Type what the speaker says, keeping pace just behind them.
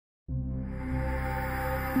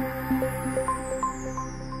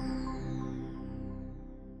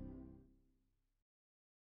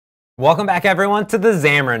Welcome back, everyone, to the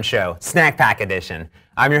Xamarin Show, Snack Pack Edition.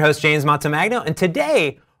 I'm your host, James Montemagno, and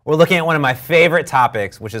today we're looking at one of my favorite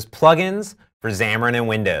topics, which is plugins for Xamarin and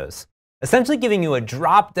Windows. Essentially giving you a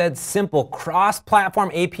drop-dead simple cross-platform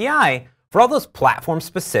API for all those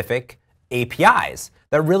platform-specific APIs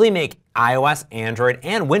that really make iOS, Android,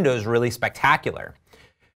 and Windows really spectacular.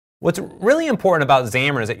 What's really important about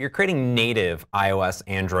Xamarin is that you're creating native iOS,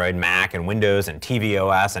 Android, Mac, and Windows, and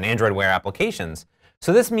tvOS, and Android Wear applications.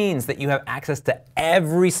 So this means that you have access to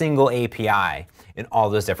every single API in all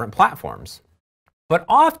those different platforms. But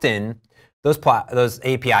often, those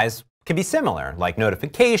APIs can be similar, like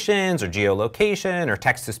notifications, or geolocation, or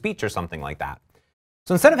text-to-speech, or something like that.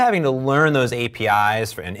 So instead of having to learn those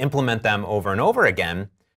APIs and implement them over and over again,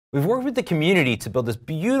 we've worked with the community to build this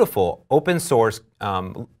beautiful open source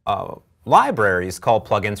libraries called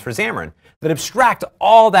plugins for Xamarin that abstract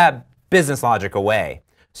all that business logic away.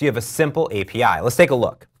 So you have a simple API. Let's take a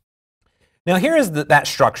look. Now here is that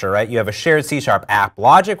structure, right? You have a shared C# app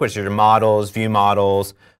logic, which are your models, view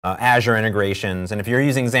models, Azure integrations. And if you're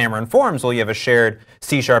using xamarin.forms, well, you have a shared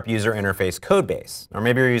C# user interface code base. Or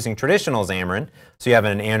maybe you're using traditional Xamarin, so you have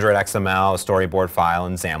an Android XML, a storyboard file,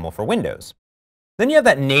 and XAML for Windows. Then you have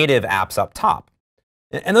that native apps up top.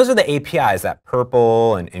 And those are the APIs, that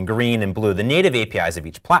purple and green and blue, the native APIs of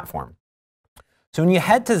each platform. So when you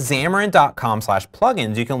head to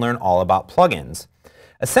xamarin.com/plugins, you can learn all about plugins.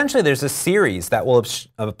 Essentially, there's a series of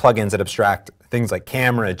plugins that abstract things like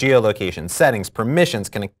camera, geolocation, settings, permissions,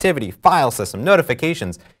 connectivity, file system,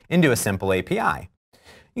 notifications into a simple API.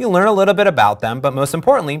 You can learn a little bit about them, but most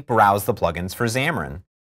importantly, browse the plugins for Xamarin.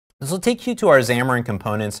 This will take you to our Xamarin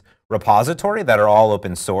components repository that are all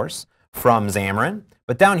open source from Xamarin.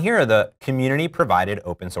 But down here are the community-provided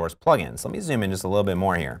open source plugins. Let me zoom in just a little bit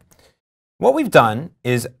more here. What we've done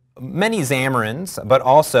is many Xamarins, but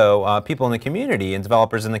also people in the community and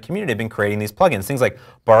developers in the community have been creating these plugins. Things like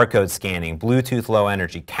barcode scanning, Bluetooth low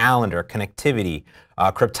energy, calendar, connectivity,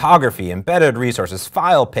 cryptography, embedded resources,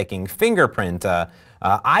 file picking, fingerprint,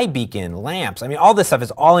 iBeacon, lamps. I mean, all this stuff is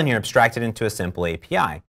all in here abstracted into a simple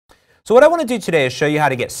API. So what I want to do today is show you how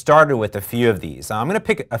to get started with a few of these. I'm going to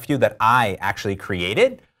pick a few that I actually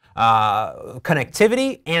created.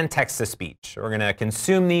 Connectivity and text-to-speech. We're going to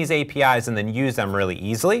consume these APIs and then use them really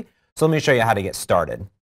easily. So let me show you how to get started.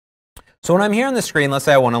 So when I'm here on the screen, let's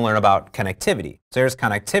say I want to learn about connectivity. So here's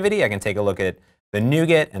connectivity. I can take a look at the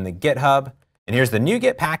Nuget and the GitHub. And here's the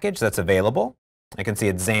Nuget package that's available. I can see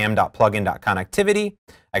it's xam.plugin.connectivity.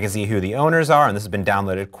 I can see who the owners are, and this has been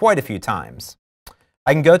downloaded quite a few times.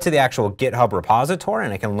 I can go to the actual GitHub repository,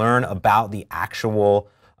 and I can learn about the actual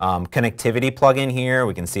connectivity plugin here.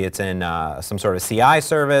 We can see it's in some sort of CI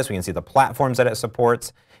service. We can see the platforms that it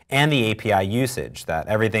supports and the API usage, that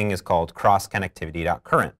everything is called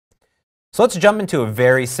cross-connectivity.current. So let's jump into a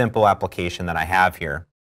very simple application that I have here.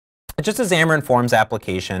 It's just a Xamarin.forms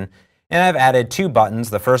application, and I've added two buttons.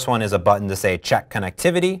 The first one is a button to say check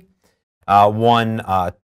connectivity, one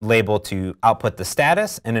label to output the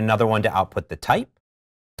status, and another one to output the type.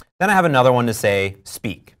 Then I have another one to say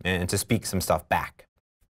speak, and to speak some stuff back.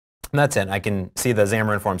 And that's it. I can see the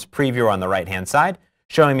Xamarin.forms preview on the right-hand side,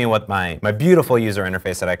 showing me what my beautiful user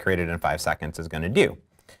interface that I created in 5 seconds is going to do.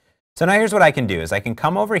 So now here's what I can do, is I can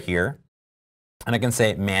come over here, and I can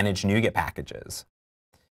say Manage Nuget Packages.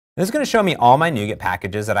 This is going to show me all my Nuget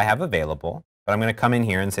packages that I have available, but I'm going to come in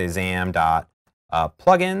here and say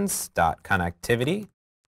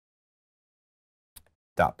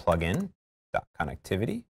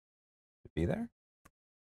xam.plugins.connectivity.plugin.connectivity. Should be there.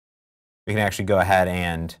 We can actually go ahead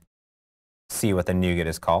and see what the Nuget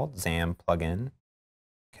is called, XAM plugin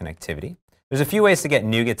connectivity. There's a few ways to get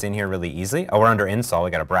Nugets in here really easily. Oh, we're under install.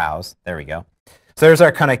 We got to browse. There we go. So there's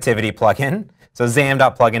our connectivity plugin. So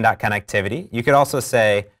xam.plugin.connectivity. You could also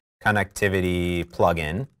say connectivity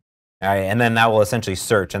plugin. All right, and then that will essentially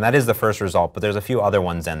search. And that is the first result, but there's a few other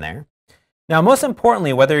ones in there. Now, most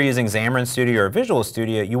importantly, whether you're using Xamarin Studio or Visual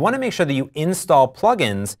Studio, you want to make sure that you install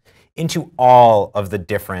plugins into all of the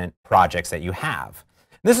different projects that you have.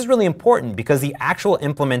 This is really important because the actual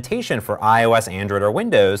implementation for iOS, Android, or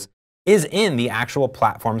Windows is in the actual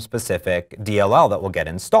platform-specific DLL that will get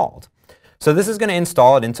installed. So this is going to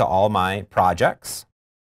install it into all my projects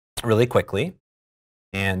really quickly.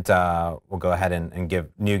 And we'll go ahead and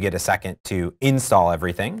give Nuget a second to install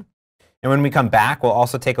everything. And when we come back, we'll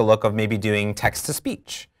also take a look of maybe doing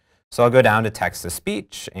text-to-speech. So I'll go down to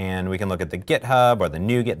text-to-speech, and we can look at the GitHub or the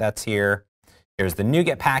Nuget that's here. Here's the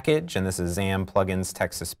Nuget package, and this is XAM plugins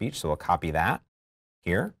text-to-speech, so we'll copy that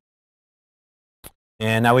here.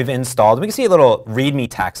 And now we've installed. We can see a little README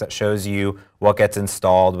text that shows you what gets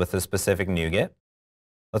installed with the specific Nuget.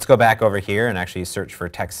 Let's go back over here and actually search for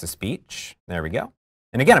text-to-speech. There we go.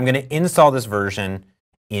 And again, I'm going to install this version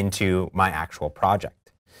into my actual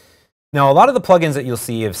project. Now, a lot of the plugins that you'll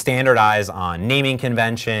see have standardized on naming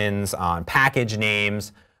conventions, on package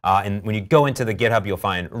names, and when you go into the GitHub, you'll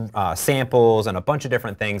find samples and a bunch of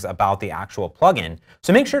different things about the actual plugin.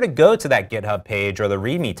 So make sure to go to that GitHub page or the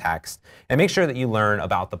README text and make sure that you learn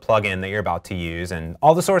about the plugin that you're about to use. And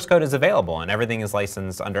all the source code is available and everything is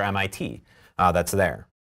licensed under MIT that's there.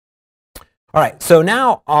 All right, so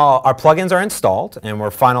now our plugins are installed and we're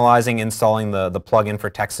finalizing installing the plugin for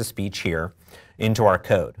text-to-speech here into our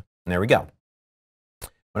code. And there we go.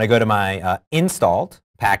 When I go to my installed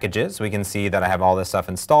packages, we can see that I have all this stuff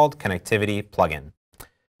installed, connectivity, plugin.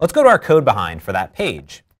 Let's go to our code behind for that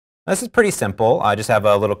page. This is pretty simple. I just have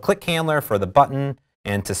a little click handler for the button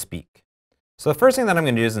and to speak. So the first thing that I'm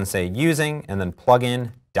going to do is say using and then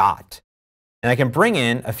plugin dot. And I can bring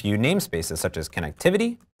in a few namespaces such as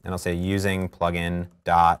connectivity, and I'll say using plugin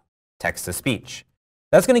dot text to speech.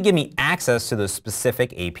 That's going to give me access to those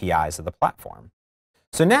specific APIs of the platform.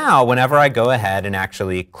 So now whenever I go ahead and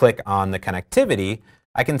actually click on the connectivity,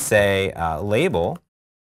 I can say label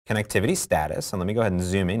connectivity status, and let me go ahead and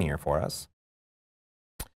zoom in here for us,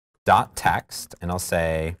 dot text, and I'll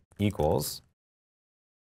say equals,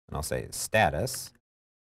 and I'll say status.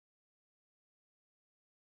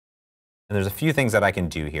 And there's a few things that I can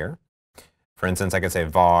do here. For instance, I could say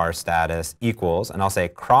var status equals, and I'll say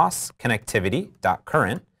cross connectivity dot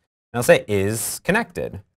current, and I'll say is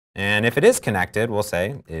connected. And if it is connected, we'll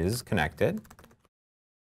say is connected.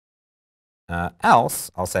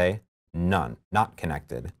 Else, I'll say none, not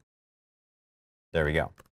connected. There we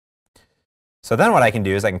go. So then what I can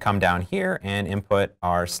do is I can come down here and input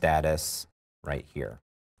our status right here.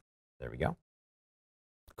 There we go.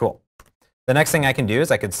 Cool. The next thing I can do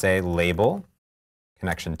is I could say label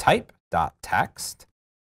connection type dot text,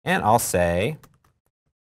 and I'll say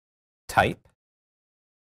type.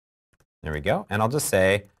 There we go. And I'll just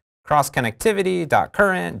say cross connectivity dot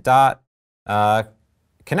current dot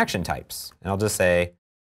connection types, and I'll just say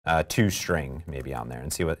toString maybe on there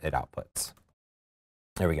and see what it outputs.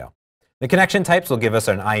 There we go. The connection types will give us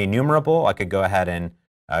an IEnumerable. I could go ahead and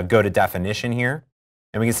go to definition here,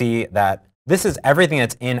 and we can see that this is everything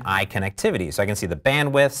that's in iConnectivity. So I can see the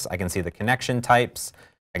bandwidths, I can see the connection types,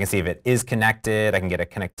 I can see if it is connected, I can get a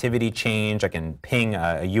connectivity change, I can ping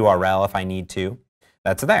a URL if I need to.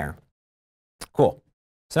 That's there. Cool.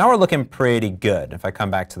 So now we're looking pretty good. If I come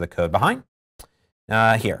back to the code behind,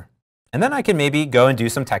 here. And then I can maybe go and do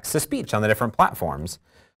some text-to-speech on the different platforms.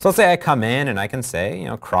 So let's say I come in and I can say,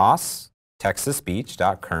 cross text-to-speech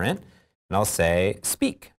dot current, and I'll say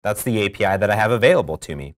speak. That's the API that I have available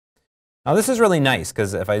to me. Now this is really nice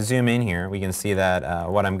because if I zoom in here, we can see that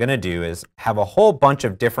what I'm going to do is have a whole bunch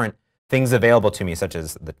of different things available to me, such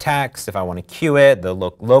as the text, if I want to queue it, the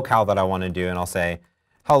locale that I want to do, and I'll say,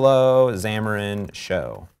 hello, Xamarin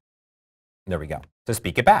show. There we go, to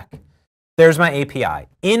speak it back. There's my API.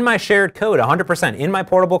 In my shared code, 100%, in my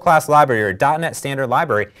portable class library or .NET standard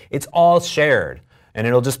library, it's all shared. And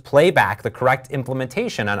it'll just play back the correct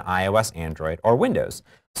implementation on iOS, Android, or Windows.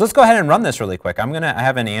 So let's go ahead and run this really quick. I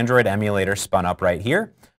have an Android emulator spun up right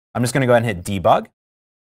here. I'm just going to go ahead and hit debug.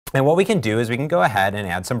 And what we can do is we can go ahead and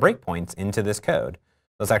add some breakpoints into this code.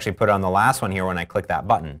 Let's actually put it on the last one here when I click that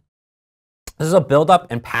button. This is a build up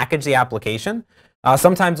and package the application.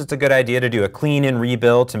 Sometimes it's a good idea to do a clean and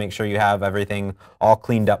rebuild to make sure you have everything all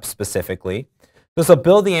cleaned up specifically. This will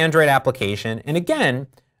build the Android application. And again,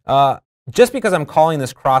 just because I'm calling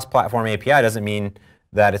this cross-platform API doesn't mean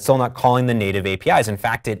that it's still not calling the native APIs. In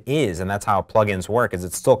fact, it is, and that's how plugins work, is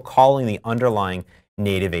it's still calling the underlying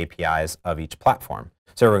native APIs of each platform.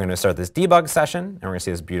 So we're going to start this debug session, and we're going to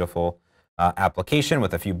see this beautiful application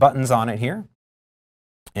with a few buttons on it here.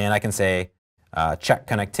 And I can say check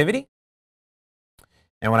connectivity.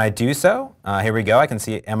 And when I do so, here we go, I can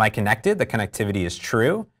see, am I connected? The connectivity is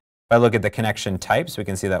true. If I look at the connection types, we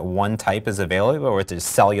can see that one type is available, which is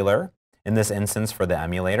cellular in this instance for the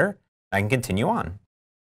emulator. I can continue on.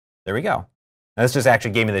 There we go. Now, this just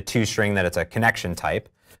actually gave me the toString that it's a connection type,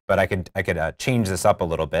 but I could change this up a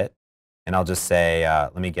little bit. And I'll just say,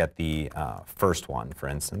 let me get the first one, for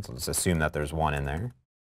instance. I'll just assume that there's one in there.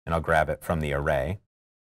 And I'll grab it from the array.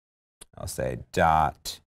 I'll say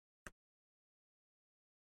dot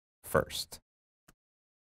first.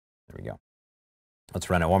 There we go. Let's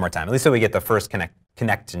run it one more time, at least so we get the first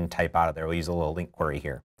connection type out of there. We'll use a little link query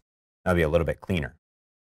here. That'll be a little bit cleaner.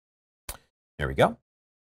 There we go.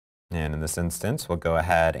 And in this instance, we'll go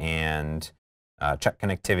ahead and check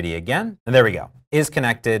connectivity again. And there we go. Is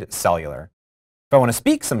connected cellular. If I want to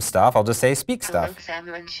speak some stuff, I'll just say speak stuff.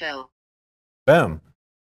 Xamarin show. Boom.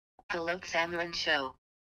 Hello, Xamarin Show.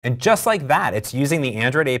 And just like that, it's using the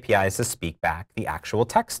Android APIs to speak back the actual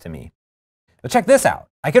text to me. Now check this out.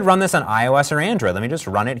 I could run this on iOS or Android. Let me just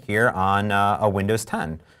run it here on a Windows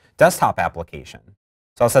 10 desktop application.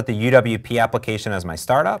 So I'll set the UWP application as my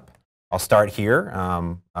startup. I'll start here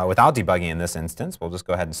without debugging in this instance. We'll just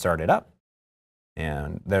go ahead and start it up.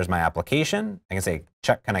 And there's my application. I can say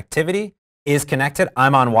check connectivity. Is connected.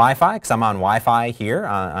 I'm on Wi-Fi because I'm on Wi-Fi here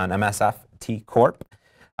on MSFT Corp.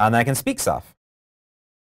 And I can speak stuff.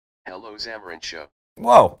 Hello, Xamarin Show.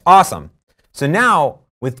 Whoa, awesome. So now,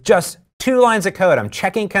 with just 2 lines of code, I'm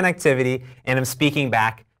checking connectivity and I'm speaking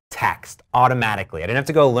back text automatically. I didn't have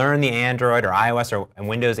to go learn the Android or iOS or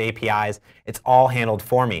Windows APIs. It's all handled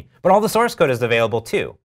for me. But all the source code is available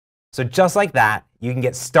too. So just like that, you can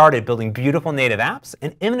get started building beautiful native apps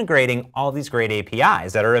and integrating all these great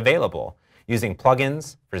APIs that are available using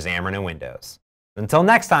plugins for Xamarin and Windows. Until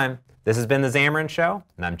next time, this has been The Xamarin Show,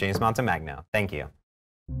 and I'm James Montemagno. Thank you.